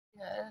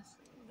guys,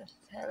 this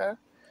is Hannah,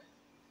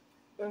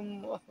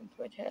 and welcome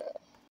to my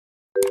channel.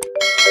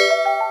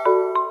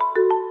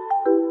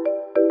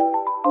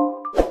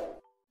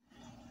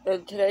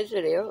 In today's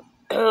video,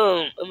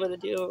 I'm gonna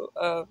do,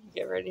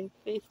 get ready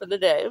for the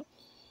day.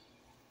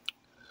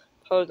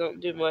 Probably don't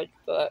do much,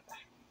 but,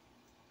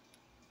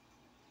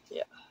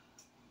 yeah.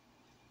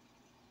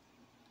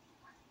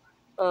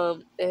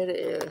 It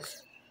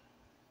is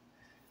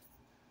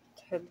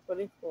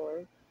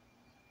 10:24.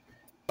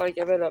 Like,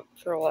 I've been up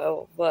for a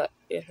while, but,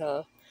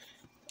 I'm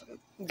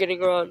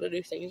getting around to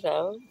do things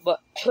now,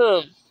 but,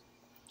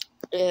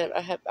 and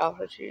I have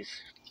allergies,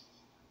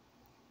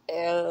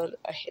 and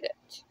I hate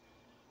it.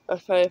 I'm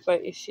sorry if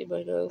you see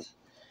my nose.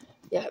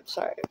 Yeah, I'm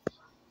sorry.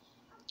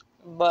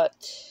 But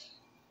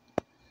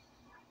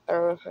I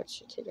don't know if I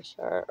should take a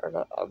shower or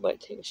not. I might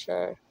take a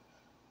shower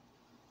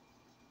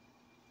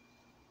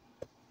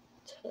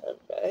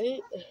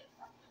tonight.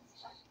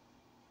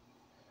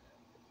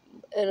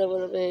 And I'm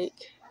gonna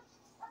make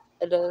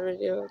another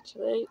video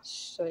tonight.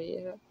 So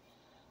yeah.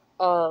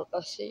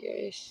 I'll see you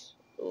guys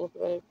when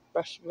I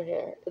brush my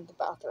hair in the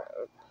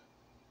bathroom.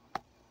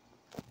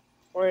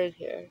 Or in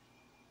here.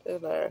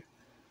 Doesn't matter.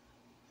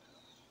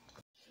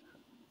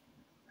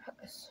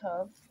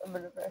 So I'm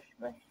gonna brush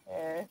my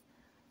hair.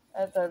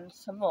 I've done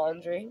some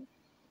laundry.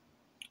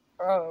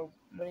 I'm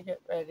gonna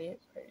get ready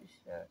pretty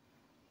soon.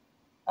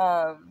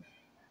 I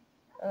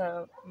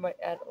might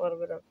add a little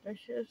bit of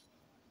dishes.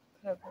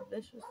 I have some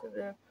dishes to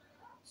do.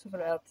 So I'm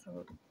gonna add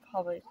some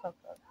probably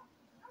something.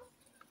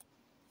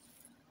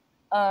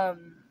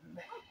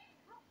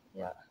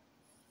 Yeah.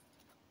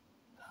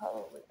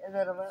 Probably. And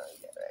then I'm gonna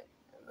get ready.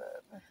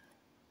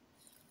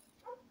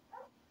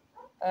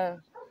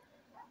 And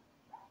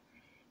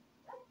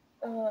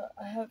then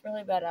I have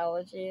really bad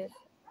allergies.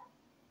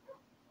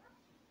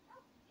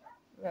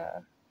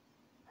 Yeah.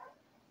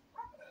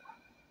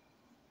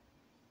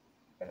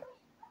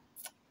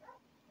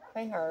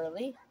 Hi,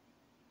 Harley.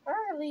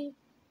 Harley.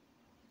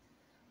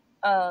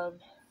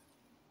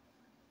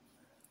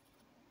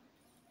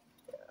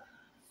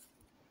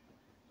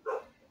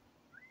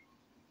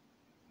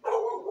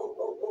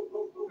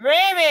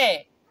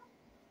 Remy!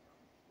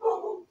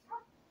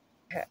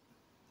 Okay.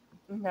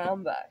 Now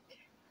I'm back.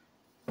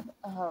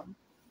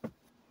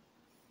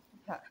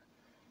 Yeah.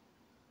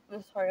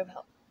 I'm sorry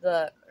about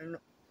the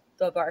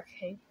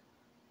barking.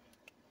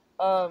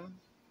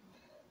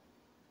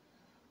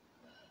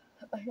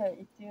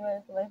 Okay, do you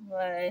guys like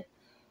my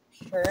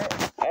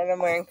shirt? And I'm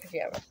wearing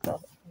pajamas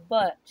still.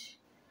 But,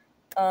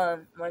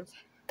 once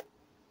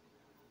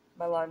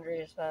my laundry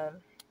is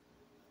done,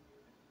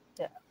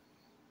 yeah.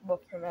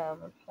 But for now,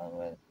 I'm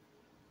probably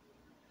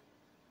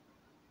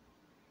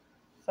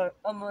so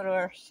I'm gonna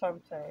wear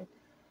something.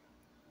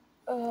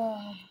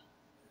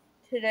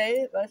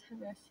 Today, by the time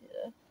you guys see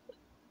this,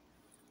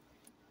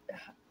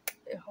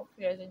 I hope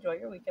you guys enjoy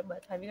your weekend. By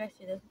the time you guys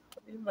see this,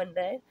 it'll be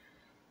Monday.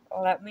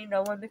 Let me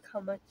know in the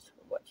comments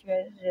what you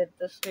guys did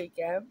this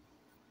weekend.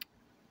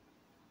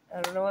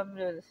 I don't know what I'm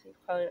doing this week.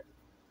 Probably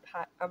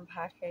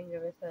unpacking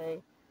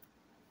everything.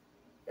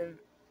 And,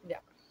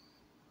 yeah.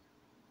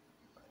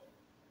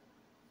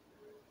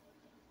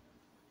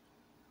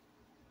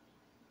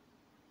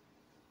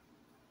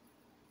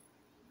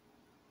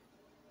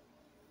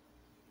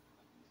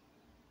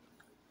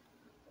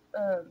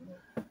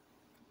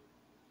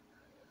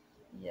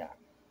 Yeah.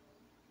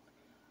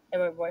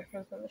 And my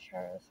boyfriend's in the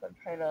shower, so I'm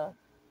trying to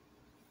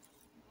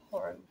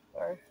horn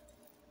for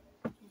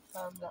he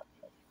found that.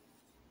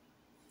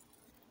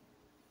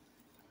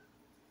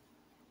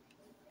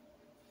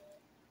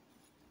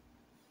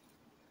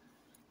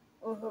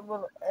 I'm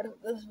gonna edit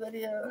this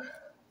video.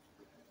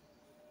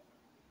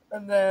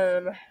 And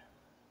then,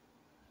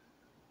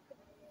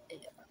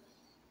 yeah.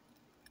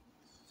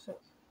 So,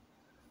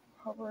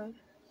 probably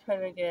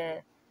trying to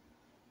get.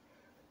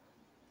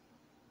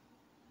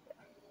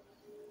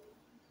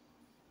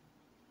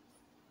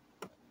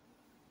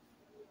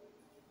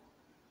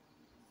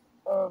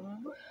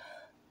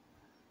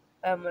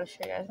 I'm gonna show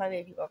you guys my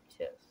baby book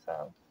too.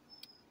 So,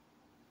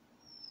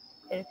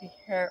 and if you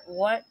hear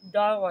what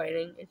dog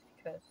whining, it's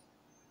because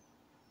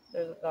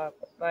there's a dog.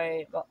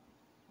 My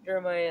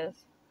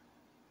Jeremiah's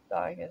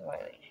dog is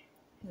whining.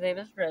 His name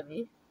is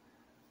Remy.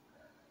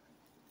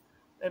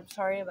 I'm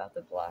sorry about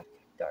the black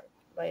dark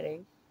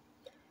lighting.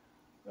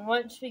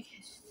 Once we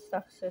get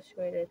stuff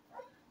situated,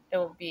 it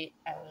won't be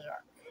as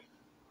dark.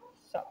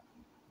 So,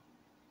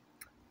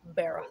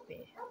 bear with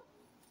me.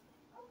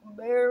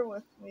 Bear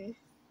with me.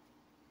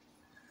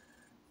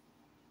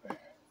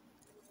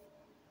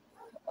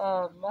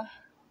 And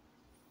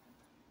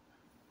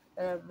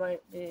it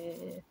might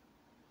be,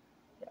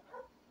 yeah.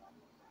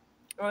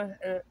 And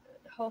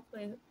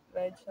hopefully,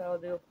 eventually I'll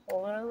do a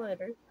poll on it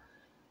later.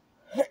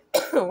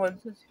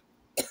 Once his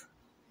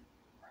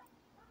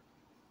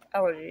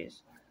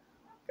allergies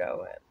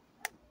go in.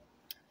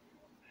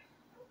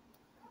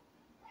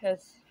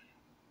 Because,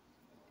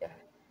 yeah,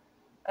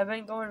 I've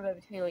been going to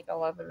bed between like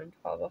 11 and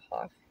 12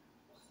 o'clock.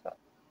 So,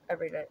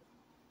 every night.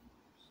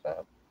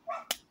 So,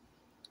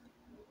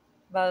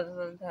 by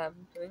the time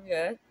I'm doing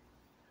good.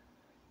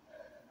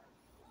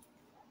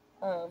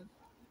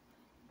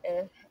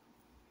 And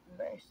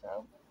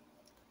myself.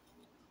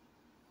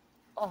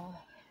 Uh,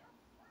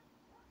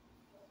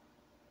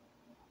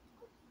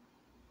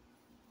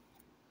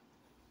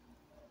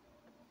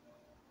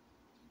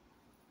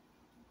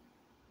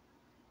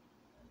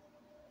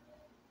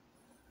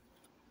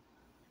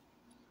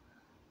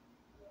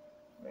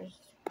 there's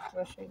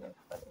brushing and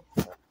funny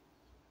stuff.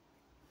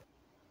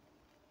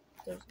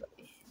 There's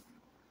money.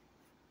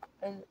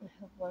 And we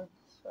have one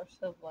source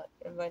of light,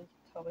 and then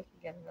until we can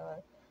get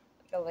another,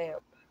 like a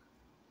lamp.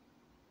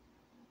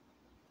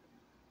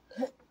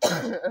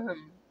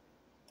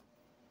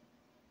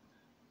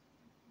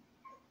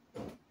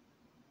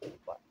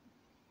 What?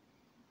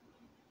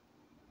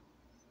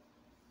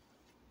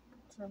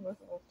 So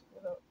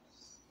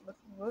with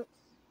roots.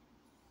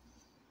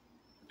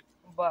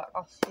 But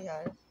I'll see you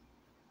guys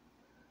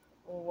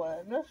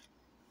when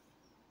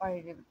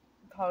I can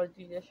probably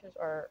do dishes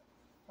or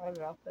find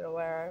an outfit to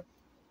wear.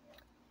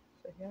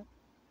 So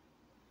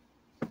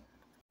yeah.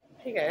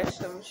 Hey guys,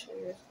 so I'm gonna show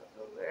you guys what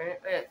I'm wearing.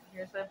 Oh, yeah,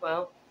 here's my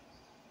bow.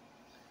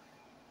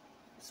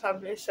 It's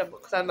probably simple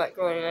because I'm not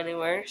going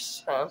anywhere.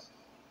 So,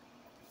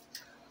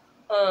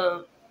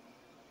 um,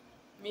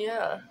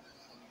 yeah.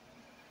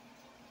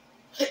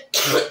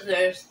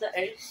 There's the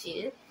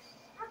AC.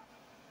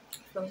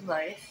 Feels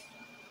nice.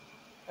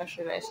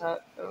 Actually, nice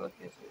out. Oh, look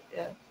at it.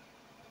 Yeah.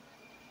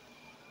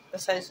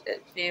 Besides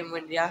it being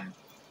windy, yeah.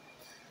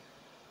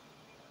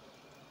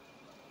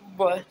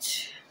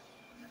 But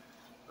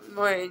I'm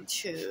going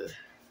to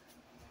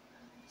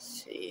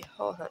see.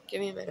 Hold on, give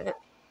me a minute.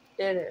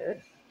 It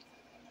is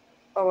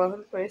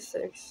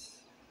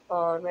 11:26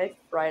 on my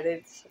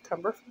Friday,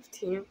 September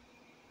 15th.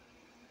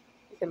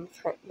 You can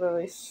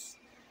release.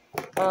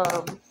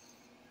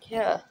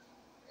 Yeah.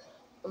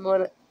 I'm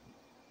gonna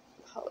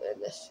probably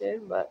end this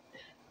soon, but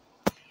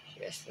I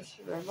guess this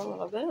should run a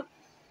little bit.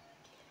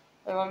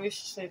 My mom used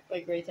to sleep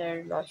like right there,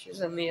 and now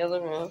she's in the other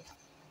room.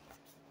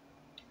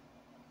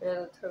 And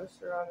a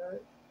toaster on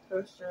it.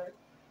 Toaster.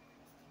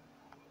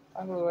 I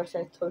don't know where I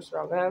said toaster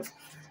on that.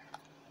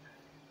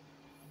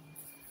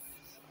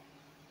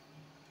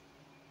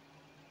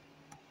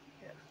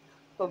 Yeah.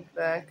 Go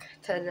back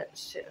to that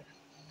shit.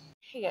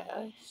 Hey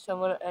guys, so I'm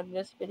gonna end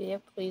this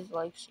video. Please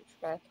like,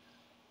 subscribe,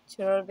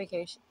 turn on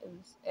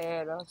notifications,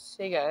 and I'll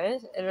see you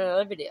guys in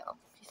another video.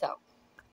 Peace out.